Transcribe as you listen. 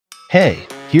Hey,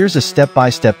 here's a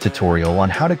step-by-step tutorial on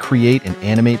how to create and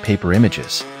animate paper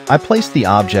images. I placed the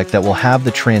object that will have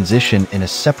the transition in a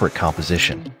separate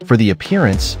composition. For the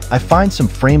appearance, I find some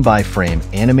frame-by-frame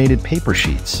animated paper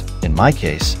sheets, in my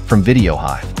case, from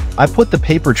VideoHive. I put the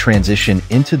paper transition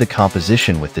into the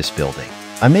composition with this building.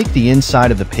 I make the inside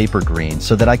of the paper green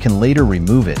so that I can later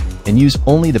remove it and use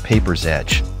only the paper's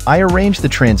edge. I arrange the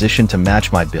transition to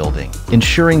match my building,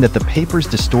 ensuring that the paper's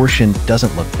distortion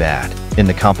doesn't look bad. In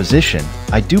the composition,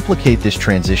 I duplicate this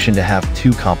transition to have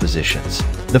two compositions.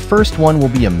 The first one will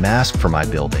be a mask for my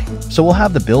building, so we'll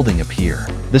have the building appear.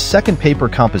 The second paper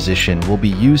composition will be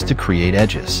used to create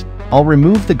edges. I'll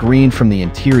remove the green from the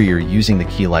interior using the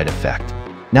key light effect.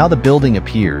 Now the building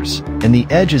appears, and the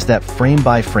edge is that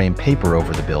frame-by-frame paper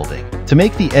over the building. To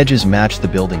make the edges match the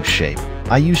building's shape,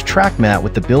 I use track matte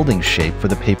with the building's shape for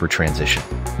the paper transition.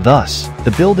 Thus,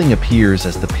 the building appears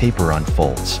as the paper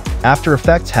unfolds. After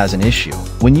Effects has an issue.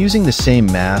 When using the same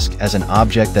mask as an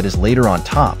object that is later on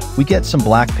top, we get some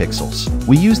black pixels.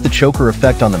 We use the choker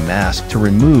effect on the mask to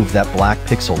remove that black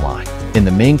pixel line. In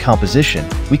the main composition,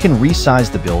 we can resize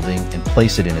the building and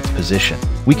place it in its position.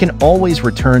 We can always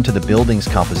return to the building's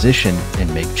composition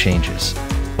and make changes.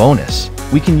 Bonus,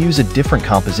 we can use a different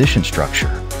composition structure.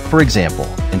 For example,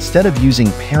 instead of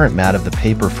using parent matte of the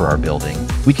paper for our building,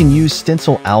 we can use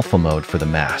stencil alpha mode for the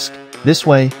mask. This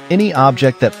way, any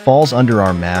object that falls under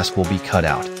our mask will be cut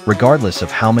out, regardless of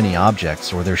how many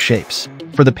objects or their shapes.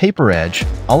 For the paper edge,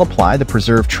 I'll apply the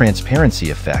preserve transparency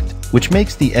effect, which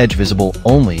makes the edge visible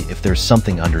only if there's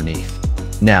something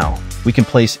underneath. Now, we can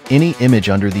place any image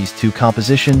under these two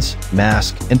compositions,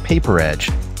 mask and paper edge,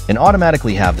 and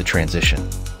automatically have the transition.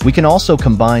 We can also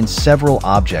combine several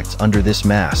objects under this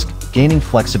mask, gaining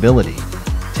flexibility.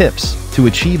 Tips: to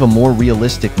achieve a more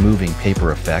realistic moving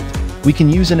paper effect, we can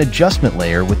use an adjustment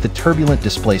layer with the Turbulent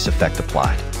Displace effect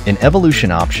applied. In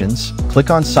Evolution Options, click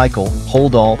on Cycle,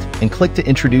 hold Alt, and click to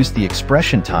introduce the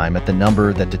expression time at the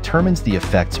number that determines the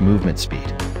effect's movement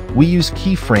speed. We use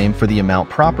Keyframe for the amount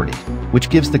property,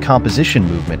 which gives the composition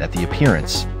movement at the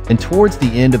appearance, and towards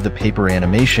the end of the paper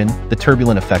animation, the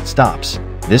turbulent effect stops.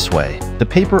 This way, the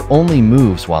paper only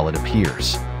moves while it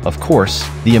appears. Of course,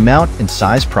 the amount and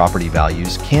size property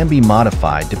values can be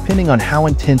modified depending on how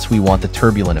intense we want the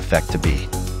turbulent effect to be.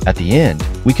 At the end,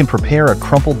 we can prepare a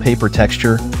crumpled paper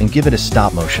texture and give it a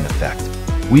stop-motion effect.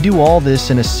 We do all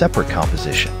this in a separate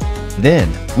composition. Then,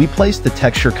 we place the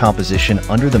texture composition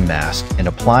under the mask and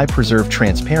apply preserve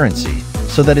transparency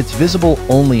so that it's visible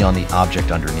only on the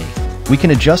object underneath. We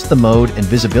can adjust the mode and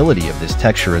visibility of this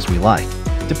texture as we like,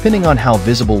 depending on how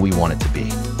visible we want it to be.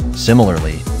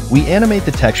 Similarly, we animate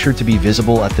the texture to be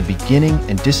visible at the beginning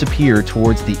and disappear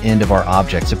towards the end of our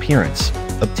object's appearance,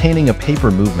 obtaining a paper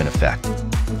movement effect.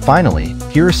 Finally,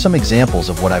 here are some examples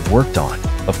of what I've worked on.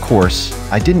 Of course,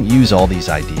 I didn't use all these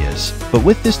ideas, but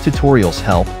with this tutorial's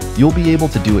help, you'll be able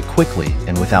to do it quickly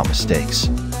and without mistakes.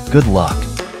 Good luck!